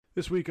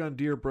This week on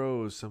Dear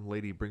Bros, some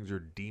lady brings her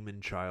demon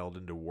child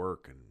into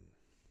work and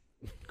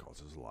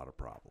causes a lot of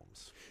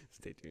problems.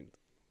 Stay tuned.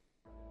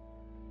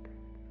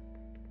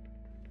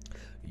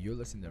 You're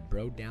listening to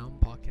Bro Down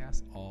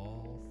Podcast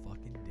all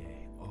fucking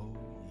day. Oh,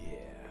 yeah.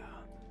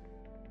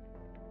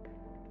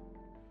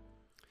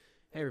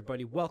 Hey,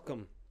 everybody.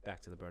 Welcome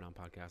back to the Bro Down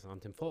Podcast. I'm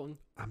Tim Fulton,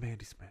 I'm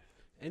Andy Smith.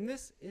 and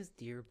this is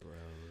Dear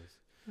Bros.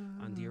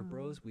 On Dear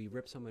Bros, we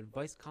rip some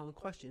advice column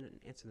question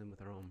and answer them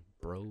with our own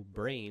bro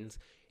brains.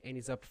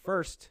 Andy's up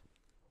first.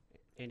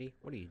 Andy,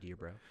 what are you, Dear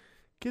Bro?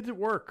 Kids at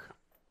work.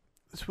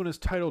 This one is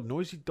titled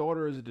Noisy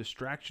Daughter is a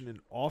Distraction in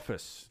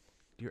Office.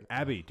 Dear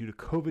Abby, due to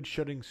COVID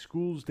shutting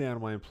schools down,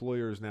 my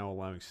employer is now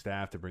allowing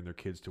staff to bring their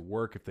kids to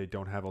work if they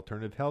don't have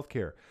alternative health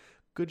care.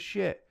 Good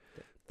shit,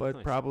 but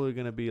nice. probably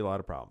going to be a lot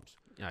of problems.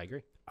 Yeah, I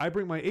agree. I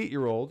bring my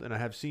 8-year-old, and I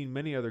have seen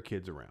many other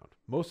kids around.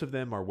 Most of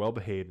them are well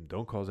behaved and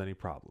don't cause any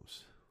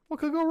problems. What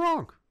could go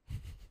wrong?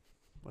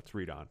 Let's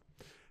read on.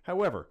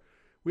 However,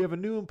 we have a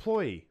new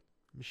employee,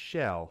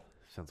 Michelle,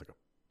 sounds like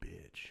a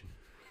bitch,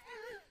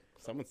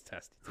 Someone's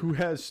tested. who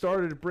has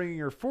started bringing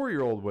her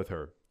 4-year-old with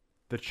her.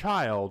 The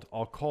child,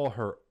 I'll call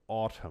her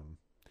Autumn,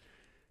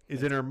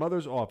 is in her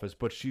mother's office,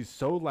 but she's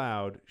so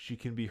loud she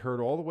can be heard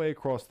all the way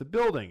across the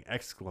building!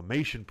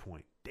 Exclamation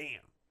point.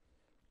 Damn.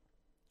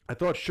 I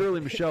thought surely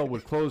Michelle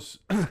would close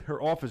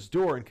her office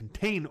door and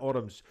contain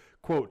Autumn's,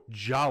 quote,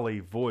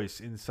 jolly voice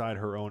inside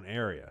her own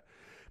area.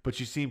 But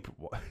she seemed...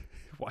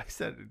 Why is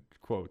that in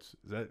quotes?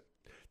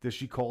 Does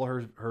she call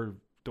her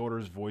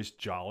daughter's voice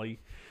jolly?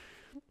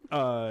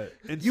 And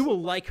You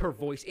will like her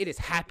voice. It is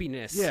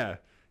happiness. yeah,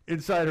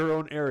 inside her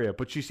own area,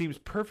 but she seems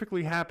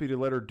perfectly happy to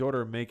let her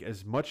daughter make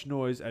as much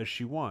noise as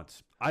she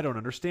wants. I don't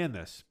understand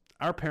this.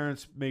 Other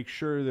parents make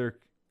sure their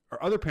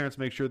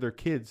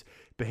kids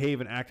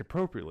behave and act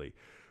appropriately.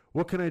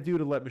 What can I do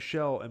to let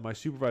Michelle and my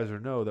supervisor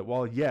know that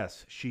while,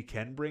 yes, she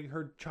can bring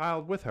her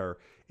child with her,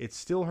 it's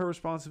still her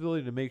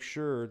responsibility to make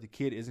sure the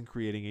kid isn't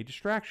creating a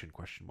distraction,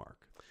 question mark.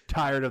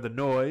 Tired of the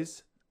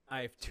noise?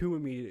 I have two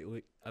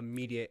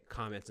immediate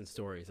comments and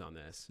stories on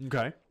this.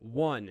 Okay.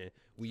 One,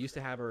 we used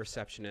to have a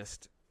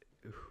receptionist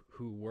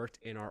who worked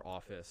in our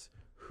office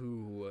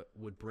who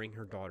would bring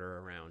her daughter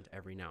around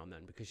every now and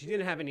then because she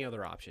didn't have any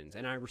other options.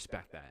 And I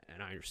respect that.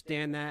 And I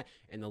understand that.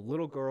 And the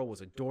little girl was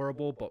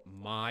adorable, but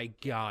my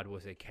God,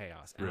 was it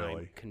chaos. And I'm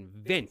Really?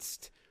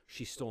 convinced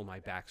she stole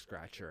my back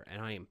scratcher.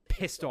 And I am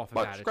pissed off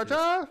about it.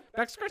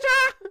 Back scratcher!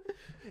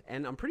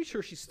 And I'm pretty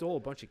sure she stole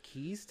a bunch of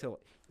keys to,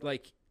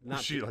 like,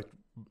 not... She, like,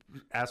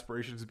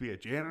 aspirations to be a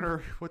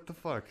janitor? What the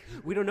fuck?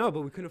 We don't know,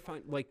 but we couldn't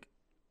find, like...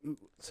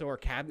 So our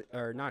cabinet,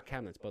 or not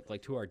cabinets, but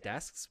like to our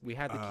desks, we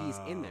had the keys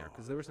in there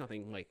because there was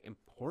nothing like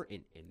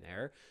important in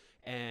there,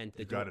 and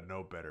You got to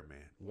know better,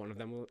 man. one of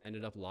them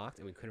ended up locked,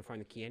 and we couldn't find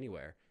the key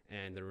anywhere.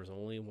 And there was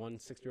only one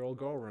 6-year-old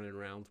girl running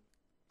around.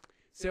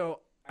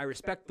 So I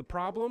respect the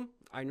problem.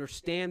 I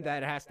understand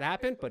that it has to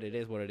happen, but it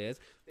is what it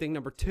is. Thing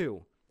number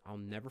two, I'll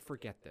never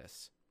forget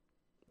this.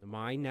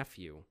 My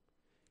nephew,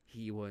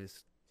 he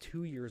was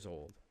 2 years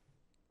old.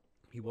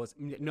 He was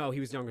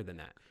younger than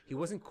that. He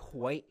wasn't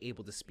quite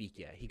able to speak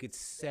yet. He could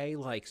say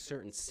like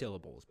certain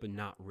syllables, but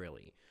not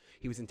really.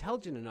 He was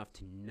intelligent enough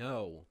to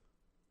know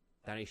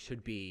that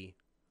he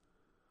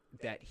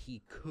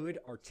could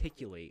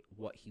articulate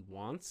what he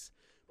wants,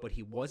 but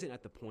he wasn't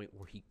at the point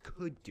where he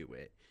could do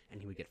it, and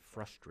he would get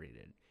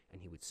frustrated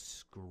and he would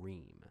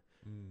scream.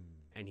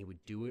 And he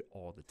would do it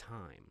all the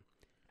time.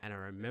 And I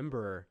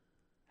remember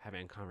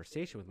having a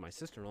conversation with my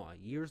sister-in-law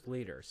years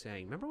later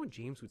saying, remember when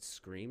James would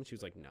scream? She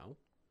was like, no.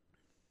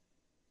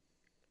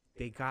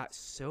 They got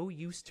so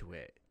used to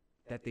it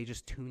that they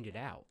just tuned it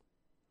out.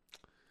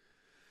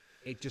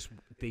 They just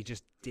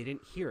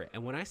didn't hear it.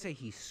 And when I say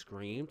he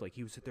screamed, like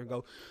he would sit there and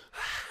go,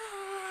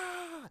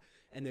 ah!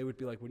 And they would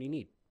be like, what do you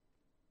need?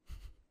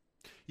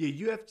 Yeah,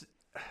 you have to...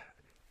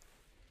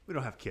 We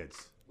don't have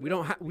kids. We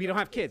don't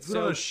have kids. We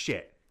don't know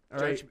shit. All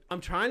right?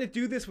 I'm trying to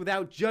do this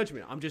without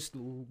judgment. I'm just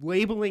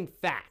labeling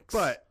facts.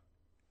 But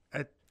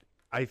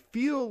I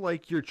feel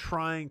like you're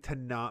trying to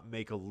not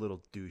make a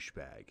little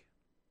douchebag.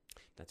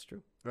 That's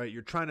true. Right?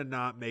 You're trying to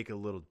not make a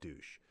little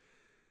douche.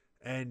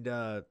 And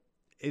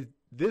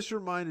this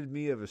reminded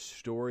me of a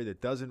story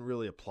that doesn't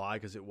really apply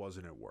because it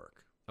wasn't at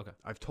work. Okay.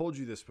 I've told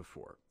you this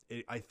before.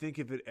 I think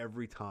of it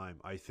every time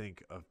I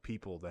think of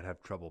people that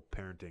have trouble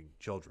parenting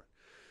children.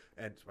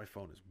 And my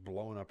phone is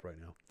blowing up right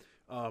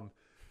now.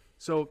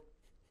 So,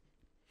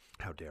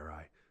 how dare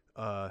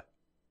I?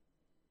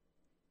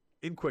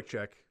 In Quick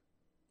Check,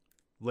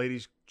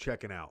 lady's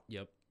checking out.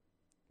 Yep.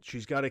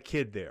 She's got a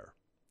kid there.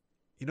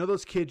 You know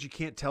those kids you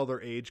can't tell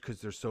their age because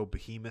they're so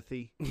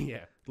behemoth-y?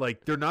 Yeah.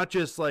 Like, they're not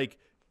just, like,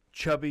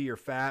 chubby or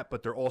fat,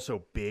 but they're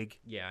also big.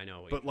 Yeah, I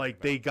know. But,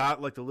 like, they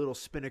got, like, the little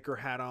spinnaker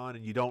hat on,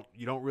 and you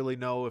don't really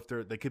know if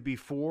they could be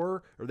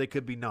 4 or they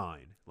could be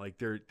 9. Like,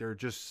 they're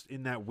just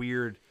in that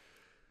weird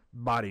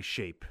body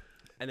shape.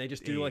 And they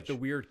just do, like, the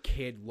weird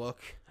kid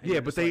look.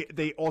 Yeah, but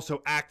they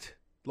also act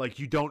like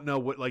you don't know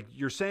what, like,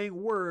 you're saying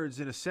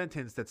words in a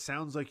sentence that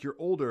sounds like you're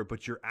older,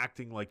 but you're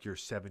acting like you're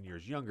 7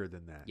 years younger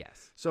than that.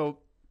 Yes. So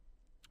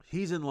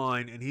He's in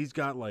line, and he's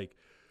got like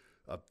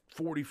a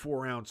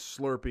 44-ounce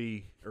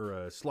Slurpee or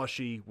a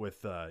slushie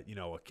with a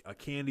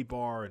candy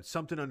bar and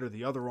something under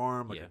the other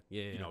arm, like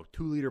a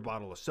 2-liter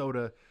bottle of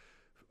soda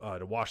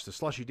to wash the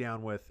slushie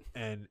down with.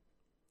 And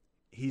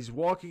he's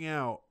walking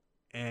out,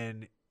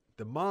 and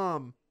the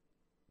mom,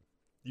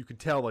 you can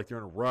tell like they're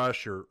in a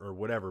rush or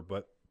whatever,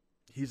 but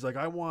he's like,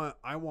 I want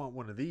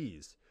one of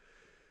these.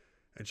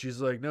 And she's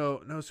like,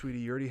 no, sweetie,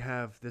 you already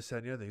have this, that,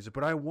 and the other thing. He's like,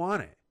 but I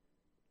want it.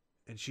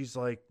 And she's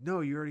like,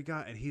 no, you already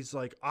got it. And he's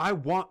like, I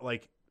want,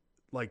 like,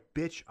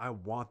 bitch, I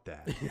want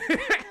that.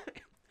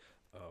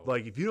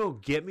 Like, if you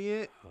don't get me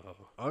it,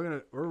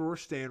 we're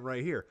staying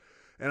right here.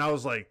 And I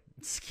was like,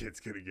 this kid's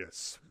gonna get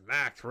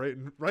smacked right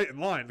in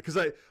line, because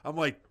I'm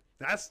like,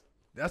 that's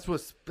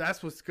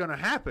what's gonna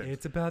happen.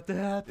 It's about to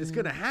happen. It's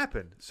gonna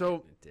happen.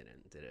 So It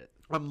didn't, did it?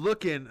 I'm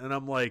looking, and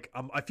I'm like,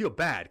 I feel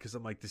bad, because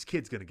I'm like, this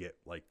kid's gonna get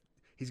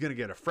he's gonna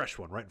get a fresh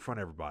one right in front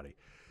of everybody.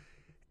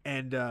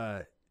 And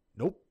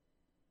nope,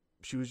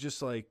 she was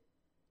just like,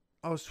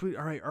 oh, sweet.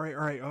 All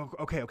right. Oh,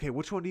 okay.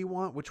 Which one do you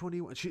want?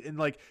 And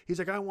like, he's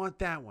like, I want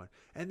that one.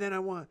 And then I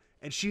want,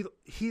 and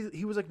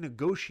he was like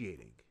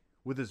negotiating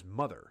with his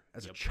mother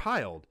as a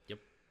child. Yep.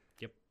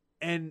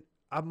 And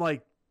I'm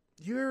like,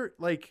 you're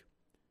like,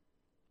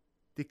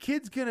 the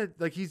kid's gonna,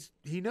 like,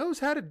 he knows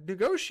how to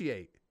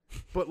negotiate,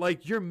 but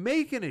like, you're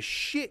making a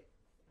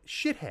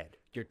shithead.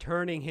 You're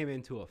turning him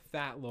into a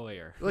fat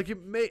lawyer. Like,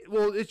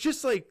 it's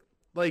just like,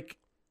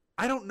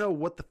 I don't know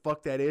what the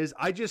fuck that is.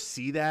 I just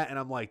see that, and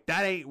I'm like,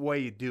 that ain't the way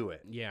you do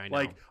it. Yeah, I know.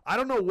 Like, I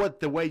don't know what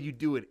the way you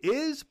do it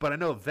is, but I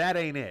know that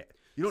ain't it.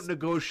 You don't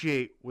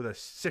negotiate with a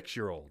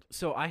 6-year-old.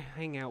 So I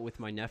hang out with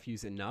my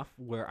nephews enough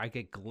where I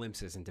get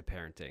glimpses into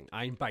parenting.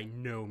 I'm by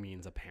no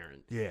means a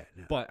parent. Yeah.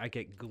 No. But I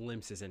get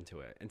glimpses into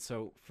it. And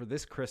so for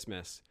this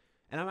Christmas,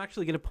 and I'm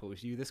actually going to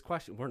pose you this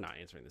question. We're not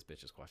answering this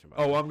bitch's question.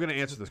 By the way. I'm going to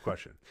answer this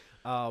question.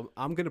 I'm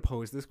going to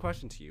pose this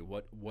question to you.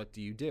 What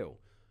do you do?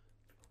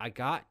 I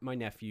got my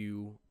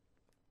nephew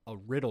a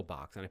riddle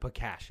box, and I put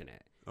cash in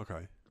it.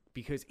 Okay.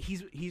 Because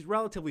he's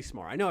relatively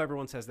smart. I know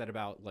everyone says that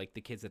about like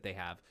the kids that they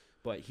have,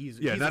 but he's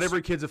not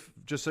every kid's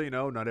just so you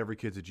know, not every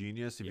kid's a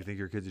genius. If you think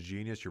your kid's a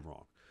genius, you're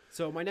wrong.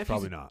 So my nephew's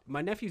probably not.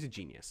 My nephew's a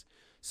genius.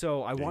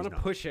 So I want to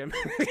push him.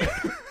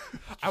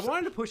 I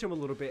wanted to push him a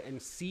little bit and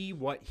see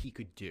what he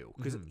could do,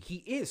 because he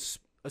is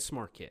a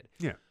smart kid.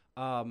 Yeah.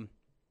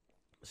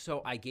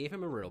 So I gave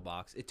him a riddle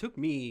box. It took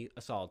me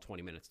a solid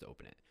 20 minutes to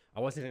open it. I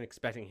wasn't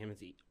expecting him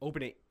to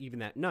open it even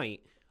that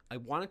night. I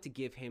wanted to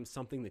give him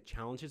something that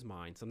challenged his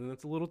mind, something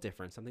that's a little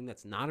different, something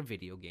that's not a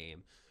video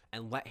game,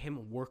 and let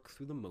him work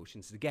through the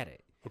motions to get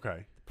it.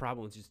 Okay. The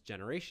problem with this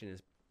generation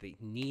is they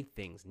need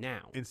things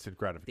now. Instant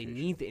gratification.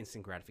 They need the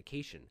instant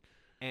gratification.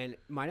 And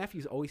my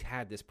nephew's always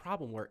had this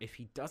problem where if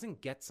he doesn't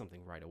get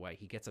something right away,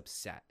 he gets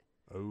upset.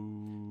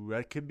 Oh,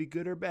 that could be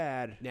good or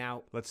bad.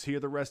 Now, let's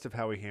hear the rest of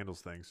how he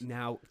handles things.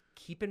 Now,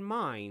 keep in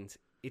mind,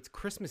 it's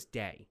Christmas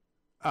Day.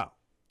 Oh.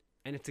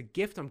 And it's a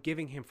gift I'm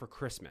giving him for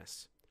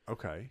Christmas.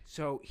 Okay.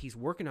 So he's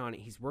working on it.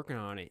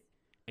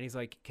 And he's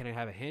like, can I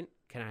have a hint?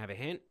 Can I have a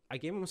hint? I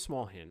gave him a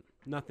small hint.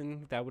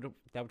 Nothing that would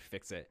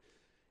fix it.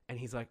 And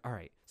he's like, all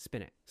right,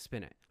 spin it.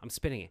 I'm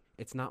spinning it.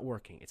 It's not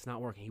working.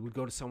 He would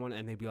go to someone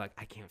and they'd be like,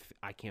 I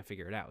can't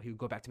figure it out. He would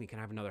go back to me, can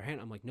I have another hint?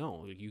 I'm like,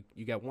 no,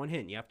 you got one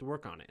hint. You have to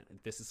work on it.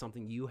 This is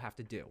something you have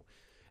to do.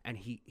 And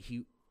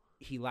he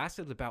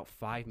lasted about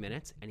 5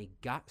 minutes, and he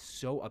got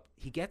so up.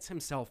 He gets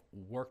himself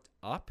worked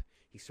up.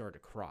 He started to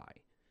cry,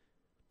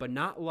 but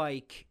not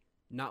like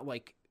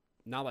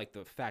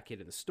the fat kid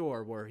in the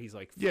store where he's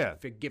like,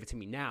 give it to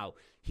me now.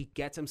 He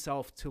gets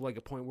himself to like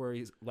a point where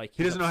he's like,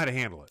 he doesn't know how to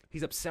handle it.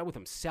 He's upset with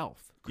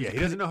himself. Yeah, he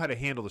doesn't know how to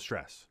handle the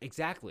stress.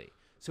 Exactly.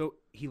 So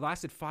he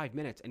lasted 5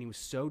 minutes, and he was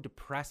so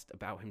depressed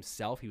about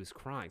himself, he was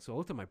crying. So I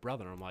looked at my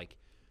brother, and I'm like,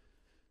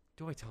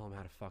 do I tell him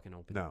how to fucking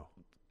open No.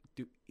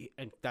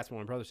 And that's what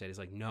my brother said. He's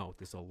like, no,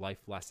 this is a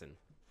life lesson.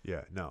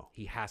 Yeah, no.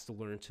 He has to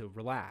learn to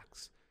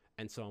relax.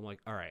 And so I'm like,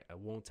 all right, I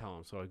won't tell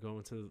him. So I go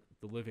into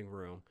the living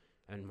room,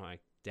 and my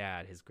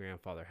dad, his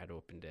grandfather, had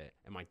opened it.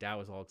 And my dad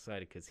was all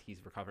excited because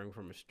he's recovering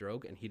from a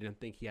stroke, and he didn't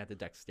think he had the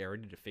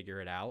dexterity to figure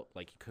it out.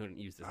 Like, he couldn't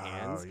use his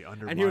hands.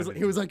 And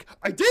he was like,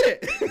 I did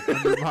it!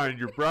 Undermined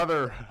your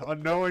brother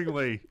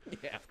unknowingly.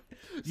 Yeah.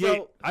 Yeah,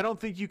 So I don't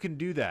think you can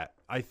do that.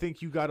 I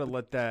think you got to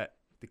let that...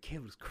 The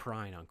kid was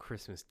crying on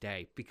Christmas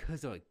Day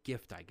because of a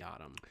gift I got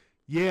him.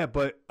 Yeah,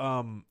 but...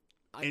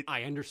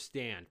 I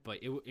understand, but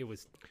it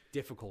was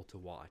difficult to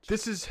watch.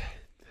 This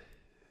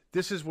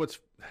is what's...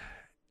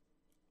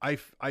 I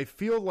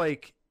feel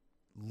like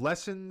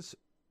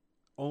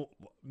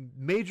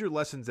major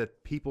lessons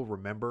that people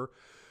remember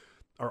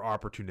are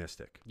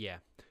opportunistic. Yeah.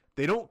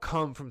 They don't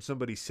come from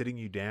somebody sitting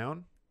you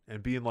down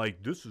and being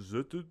like, this is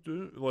it.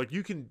 Like,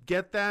 you can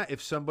get that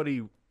if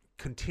somebody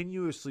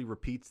continuously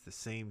repeats the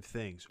same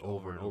things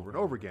over and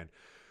over again.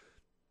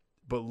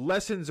 But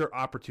lessons are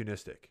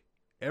opportunistic.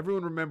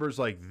 Everyone remembers,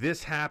 like,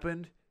 this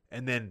happened,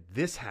 and then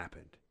this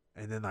happened,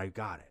 and then I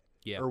got it.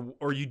 Yeah.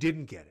 Or you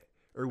didn't get it,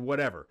 or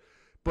whatever.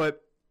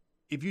 But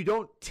if you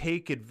don't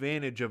take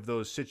advantage of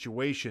those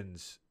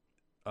situations,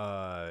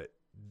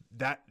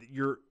 that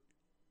you're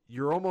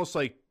almost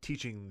like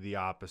teaching the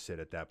opposite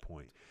at that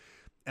point.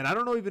 And I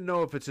don't even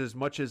know if it's as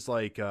much as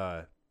like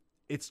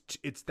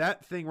it's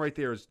that thing right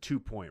there is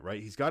 2-point,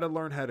 right? He's got to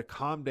learn how to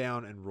calm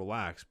down and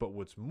relax. But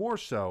what's more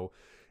so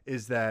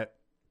is that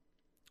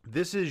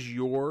this is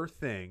your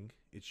thing.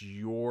 It's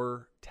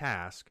your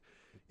task.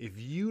 If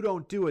you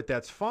don't do it,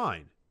 that's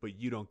fine, but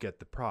you don't get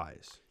the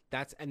prize.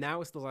 That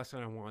was the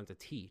lesson I wanted to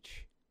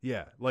teach.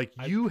 Yeah, like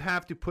you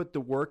have to put the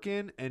work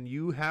in, and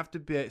you have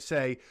to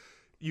say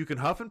you can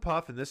huff and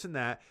puff and this and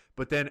that,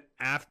 but then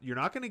after you're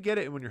not going to get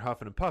it when you're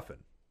huffing and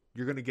puffing.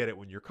 You're going to get it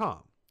when you're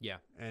calm. Yeah,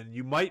 and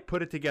you might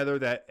put it together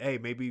that hey,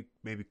 maybe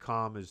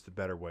calm is the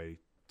better way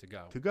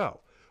to go,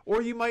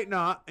 or you might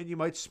not, and you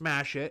might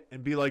smash it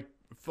and be like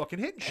fucking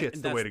hitting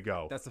shit's the way to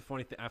go. That's the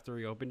funny thing. After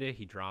we opened it,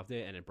 he dropped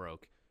it and it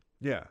broke.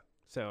 Yeah.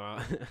 So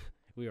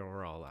we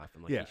were all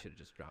laughing like Yeah. he should have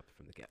just dropped it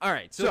from the get. All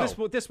right.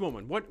 So this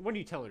woman, what do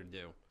you tell her to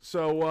do?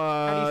 So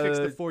How do you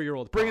fix the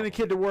 4-year-old? Bringing the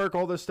kid to work,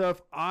 all this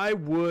stuff. I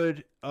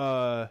would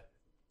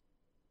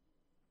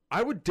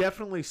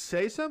definitely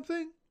say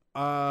something.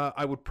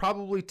 I would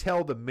probably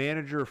tell the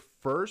manager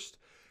first.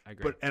 I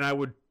agree.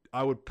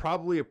 I would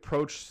probably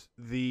approach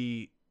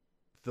the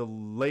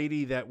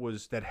lady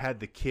that had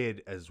the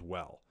kid as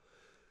well.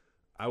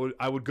 I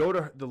would go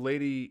to the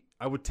lady.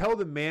 I would tell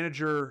the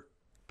manager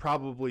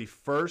probably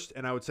first,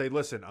 and I would say,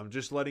 listen, I'm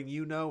just letting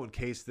you know in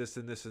case this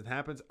and this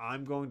happens.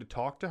 I'm going to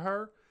talk to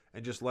her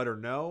and just let her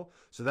know.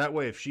 So that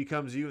way, if she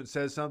comes to you and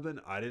says something,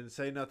 I didn't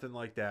say nothing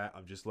like that.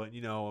 I'm just letting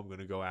you know. I'm going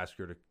to go ask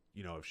her to,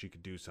 if she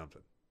could do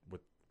something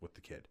with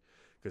the kid,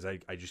 because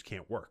I just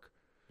can't work.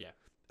 Yeah.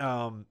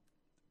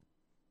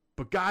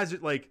 But guys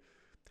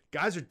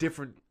are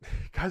different.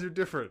 Guys are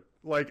different.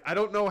 Like, I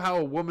don't know how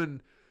a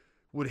woman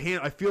would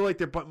handle. I feel like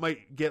they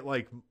might get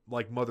like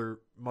mother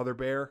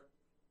bear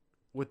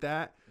with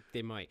that.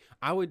 They might.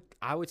 I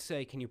would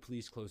say, can you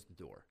please close the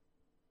door?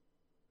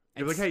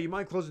 You're like, hey, you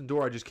mind closing the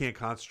door? I just can't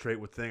concentrate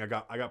with thing. I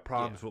got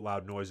problems with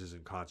loud noises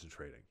and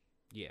concentrating.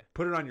 Yeah.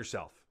 Put it on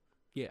yourself.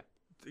 Yeah.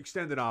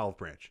 Extend an olive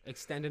branch.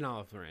 Extend an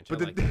olive branch. But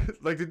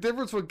the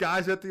difference with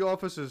guys at the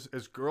office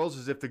as girls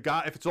is if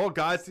it's all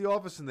guys to the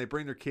office and they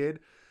bring their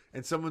kid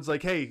and someone's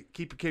like, hey,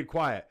 keep your kid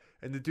quiet,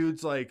 and the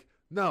dude's like,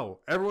 no,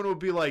 everyone would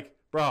be like,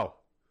 bro,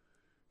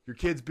 your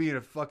kid's being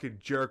a fucking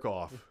jerk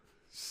off.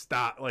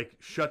 Stop. Like,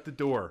 shut the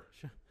door.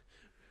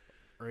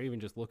 Or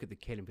even just look at the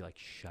kid and be like,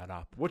 shut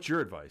up. What's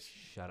your advice?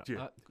 Shut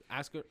up.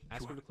 Ask her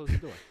to close the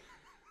door.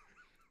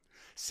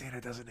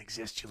 Santa doesn't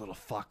exist, you little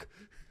fuck.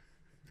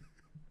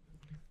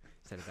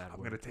 Said a bad I'm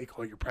word. going to take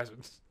all your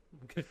presents.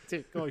 I'm going to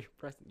take all your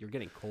presents. You're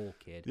getting coal,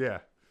 kid. Yeah.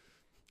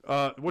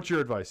 What's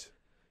your advice?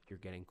 You're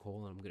getting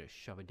coal, and I'm going to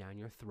shove it down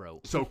your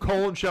throat. So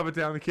coal and shove it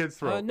down the kid's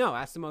throat. No,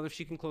 ask the mother if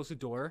she can close the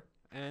door,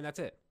 and that's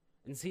it.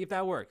 And see if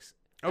that works.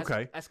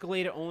 Okay.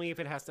 Escalate it only if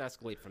it has to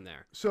escalate from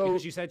there. So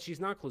because you said she's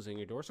not closing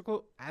your door,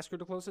 so ask her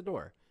to close the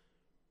door.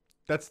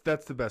 That's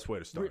the best way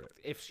to start it.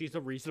 If she's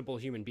a reasonable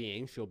human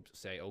being, she'll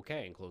say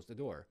okay and close the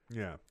door.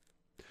 Yeah.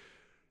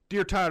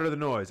 Dear Tired of the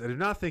Noise, I do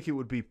not think it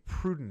would be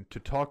prudent to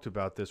talk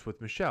about this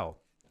with Michelle,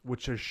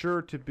 which is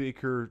sure to make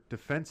her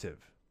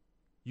defensive.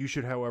 You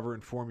should, however,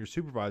 inform your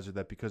supervisor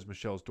that because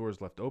Michelle's door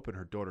is left open,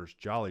 her daughter's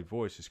jolly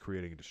voice is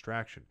creating a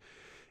distraction.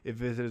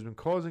 If it has been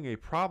causing a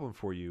problem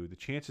for you, the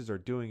chances are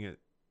doing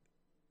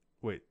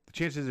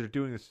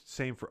the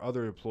same for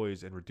other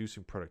employees and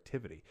reducing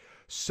productivity.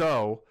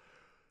 So,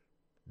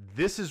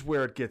 this is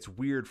where it gets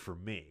weird for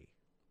me.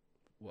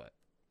 What?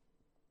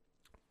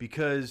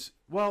 Because,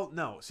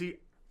 see,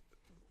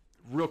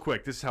 real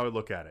quick, this is how I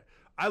look at it.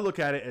 I look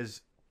at it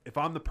as if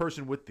I'm the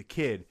person with the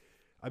kid,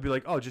 I'd be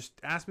like, oh, just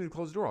ask me to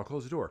close the door. I'll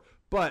close the door.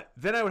 But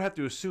then I would have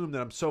to assume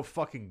that I'm so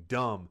fucking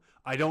dumb,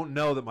 I don't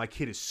know that my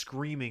kid is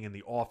screaming in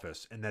the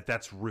office and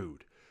that's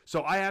rude.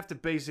 So I have to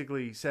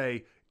basically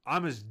say,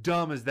 I'm as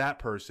dumb as that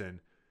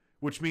person,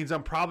 which means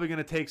I'm probably going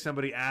to take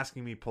somebody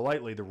asking me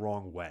politely the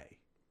wrong way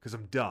because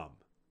I'm dumb.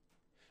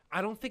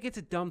 I don't think it's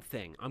a dumb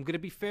thing. I'm going to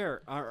be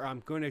fair, or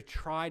I'm going to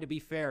try to be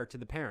fair to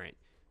the parent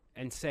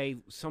and say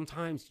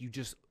sometimes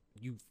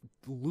you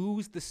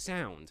lose the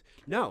sound.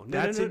 No,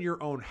 That's in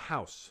your own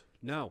house.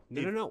 No.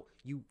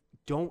 You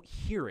don't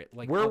hear it.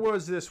 Like, where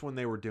was this when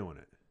they were doing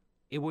it?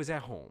 It was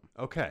at home.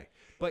 Okay.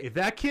 But if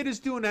that kid is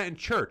doing that in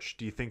church,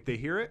 do you think they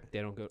hear it?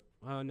 They don't go.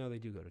 Oh, no, they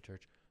do go to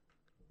church.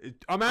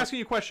 I'm asking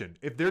you a question.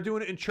 If they're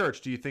doing it in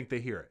church, do you think they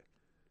hear it?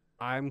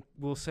 I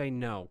will say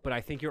no, but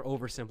I think you're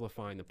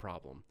oversimplifying the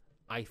problem.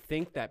 I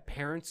think that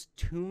parents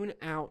tune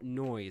out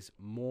noise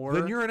more.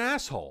 Then you're an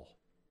asshole.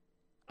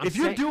 If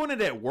you're doing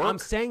it at work. I'm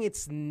saying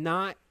it's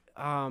not,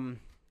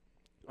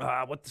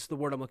 what's the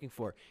word I'm looking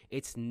for?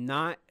 It's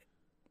not,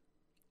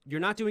 you're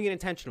not doing it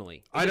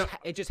intentionally.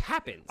 It just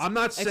happens. I'm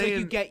not it's saying. Like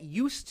you get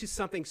used to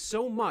something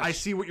so much. I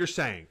see what you're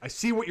saying.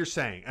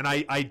 And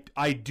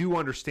I do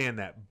understand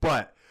that.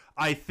 But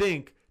I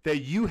think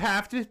that you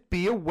have to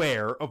be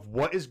aware of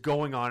what is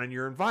going on in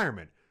your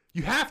environment.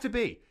 You have to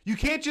be. You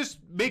can't just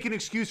make an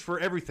excuse for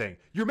everything.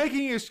 You're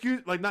making an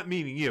excuse, like, not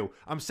meaning you.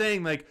 I'm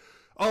saying, like,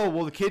 oh,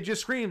 well, the kid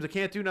just screams. I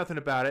can't do nothing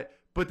about it.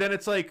 But then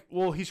it's like,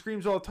 well, he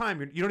screams all the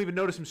time. You don't even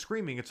notice him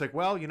screaming. It's like,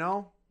 well,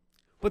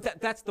 But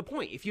that's the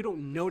point. If you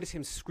don't notice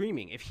him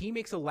screaming, if he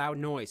makes a loud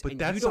noise, but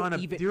and that's you don't on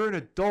even, you're an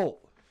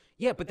adult.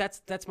 yeah, but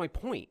that's my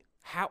point.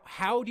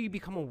 How do you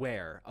become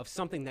aware of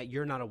something that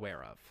you're not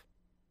aware of?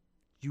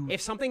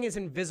 If something is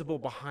invisible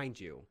behind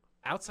you,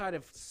 outside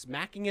of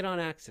smacking it on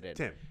accident,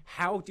 Tim,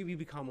 how do we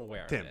become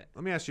aware Tim, of it?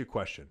 let me ask you a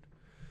question.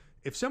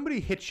 If somebody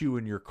hits you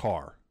in your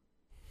car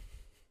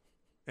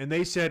and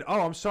they said,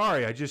 oh, I'm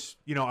sorry, I just,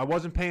 I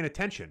wasn't paying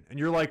attention. And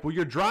you're like, well,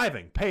 you're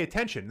driving. Pay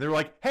attention. And they're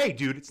like, hey,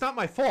 dude, it's not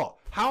my fault.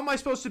 How am I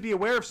supposed to be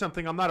aware of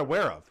something I'm not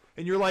aware of?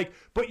 And you're like,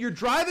 but you're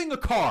driving a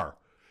car.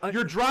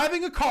 You're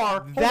driving a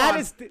car. That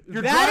is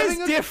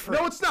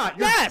different. No, it's not.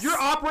 Yes. You're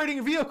operating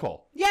a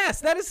vehicle. Yes,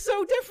 that is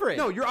so different.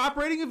 No, you're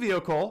operating a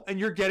vehicle and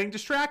you're getting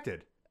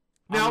distracted.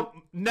 Now,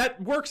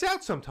 that works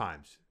out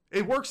sometimes.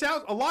 It works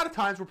out a lot of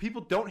times where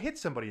people don't hit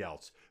somebody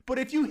else. But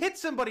if you hit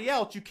somebody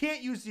else, you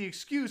can't use the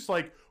excuse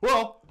like,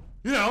 well,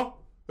 I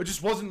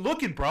just wasn't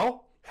looking,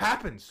 bro.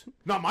 Happens.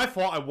 Not my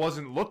fault I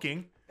wasn't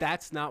looking.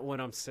 That's not what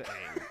I'm saying.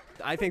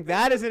 I think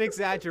that is an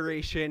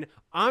exaggeration.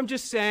 I'm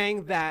just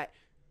saying that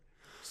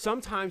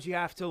sometimes you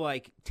have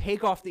to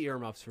take off the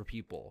earmuffs for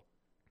people.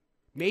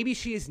 Maybe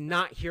she is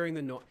not hearing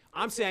the noise.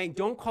 I'm saying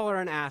don't call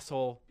her an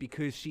asshole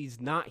because she's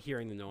not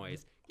hearing the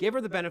noise. Give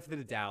her the benefit of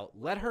the doubt.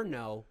 Let her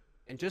know.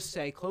 And just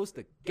say, close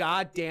the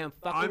goddamn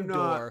fucking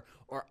door,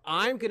 or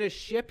I'm going to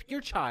ship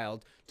your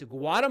child to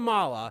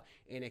Guatemala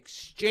in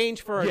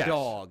exchange for a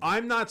dog.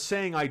 I'm not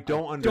saying I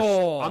don't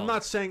understand. I'm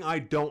not saying I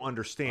don't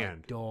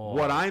understand.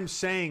 What I'm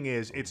saying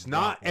is it's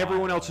not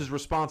everyone else's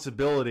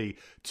responsibility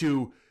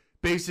to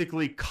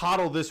basically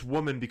coddle this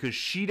woman because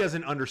she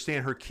doesn't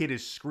understand her kid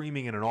is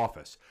screaming in an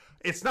office.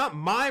 It's not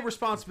my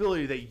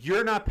responsibility that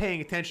you're not paying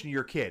attention to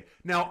your kid.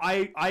 Now,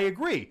 I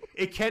agree.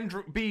 It can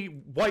be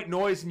white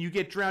noise and you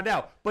get drowned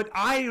out. But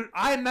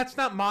that's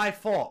not my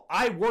fault.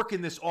 I work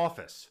in this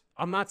office.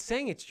 I'm not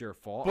saying it's your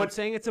fault. I'm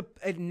saying it's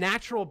a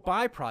natural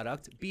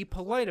byproduct. Be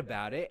polite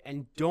about it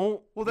and don't.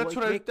 Well, that's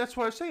what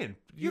I'm saying.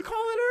 You're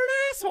calling her an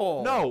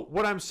asshole. No,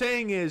 what I'm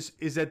saying is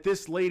that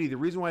this lady, the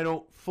reason why I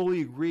don't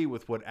fully agree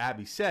with what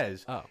Abby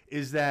says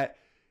is that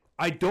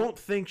I don't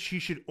think she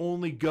should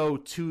only go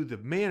to the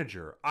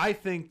manager. I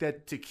think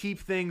that to keep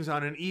things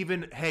on an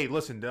even, hey,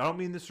 listen, I don't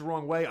mean this the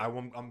wrong way.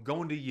 I'm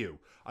going to you.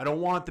 I don't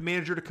want the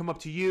manager to come up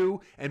to you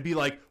and be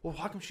like, well,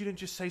 how come she didn't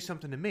just say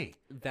something to me?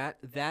 That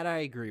I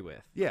agree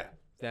with. Yeah.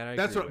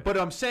 But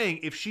I'm saying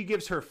if she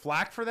gives her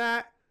flack for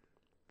that,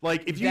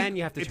 if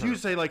you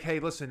say hey,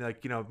 listen,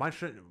 mind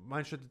shut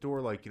the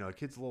door, the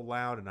kid's a little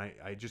loud and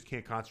I just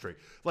can't concentrate.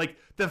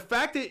 The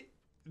fact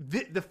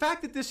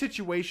that this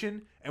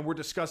situation and we're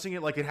discussing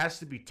it it has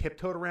to be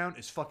tiptoed around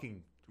is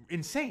fucking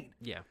insane.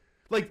 Yeah.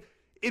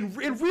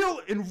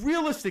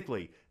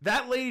 Realistically,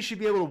 that lady should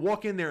be able to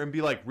walk in there and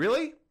be like,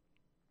 really?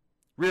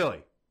 Really?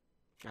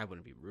 I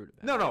wouldn't be rude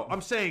about it. No,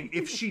 I'm saying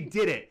if she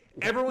did it,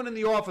 everyone in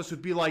the office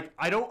would be like,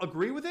 I don't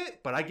agree with it,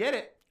 but I get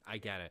it. I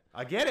get it.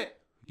 I get it.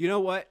 You know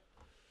what?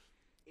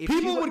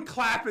 People would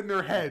clap in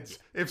their heads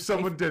if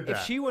someone did that.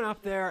 If she went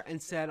up there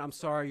and said, I'm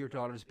sorry, your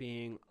daughter's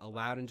being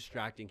loud and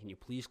distracting. Can you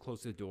please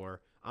close the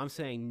door? I'm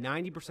saying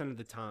 90% of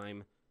the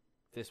time,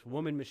 this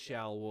woman,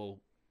 Michelle, will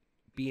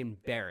be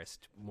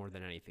embarrassed more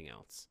than anything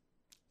else.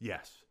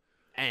 Yes.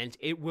 And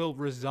it will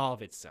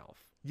resolve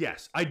itself.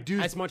 Yes, I do.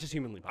 As much as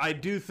humanly possible. I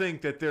do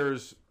think that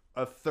there's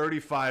a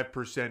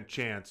 35%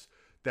 chance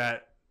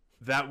that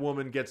that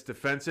woman gets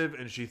defensive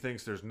and she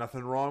thinks there's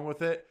nothing wrong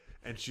with it.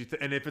 And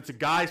and if it's a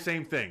guy,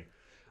 same thing.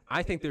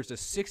 I think there's a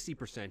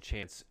 60%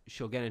 chance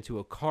she'll get into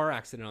a car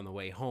accident on the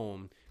way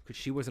home because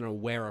she wasn't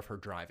aware of her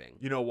driving.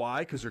 You know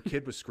why? Because her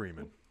kid was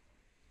screaming.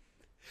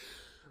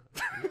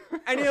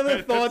 Any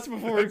other thoughts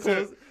before we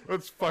close?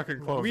 Let's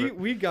fucking close it.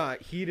 We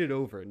got heated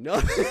over. No.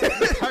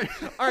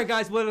 All right,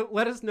 guys,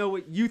 let us know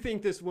what you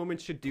think this woman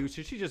should do.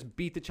 Should she just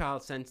beat the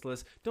child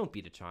senseless? Don't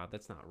beat a child.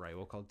 That's not right.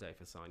 We'll call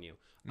DIFUS on you.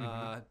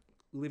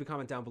 Leave a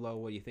comment down below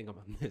what you think on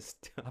this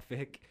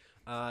topic.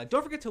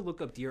 Don't forget to look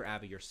up Dear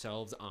Abby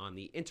yourselves on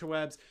the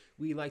interwebs.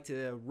 We like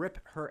to rip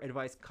her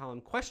advice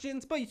column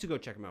questions, but you should go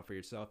check them out for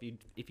yourself.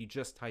 If you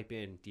just type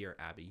in Dear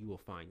Abby, you will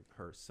find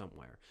her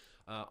somewhere.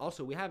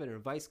 Also, we have an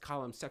advice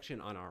column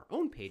section on our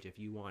own page if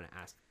you want to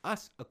ask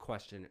us a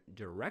question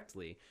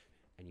directly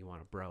and you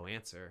want a bro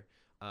answer.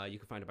 You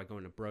can find it by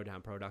going to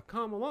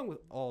brodownpro.com along with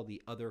all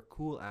the other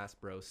cool-ass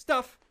bro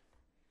stuff.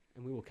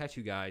 And we will catch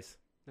you guys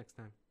next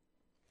time.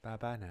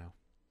 Bye-bye now.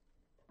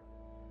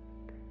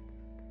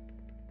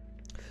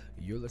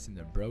 You're listening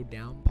to Bro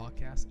Down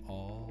Podcast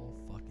all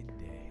fucking day.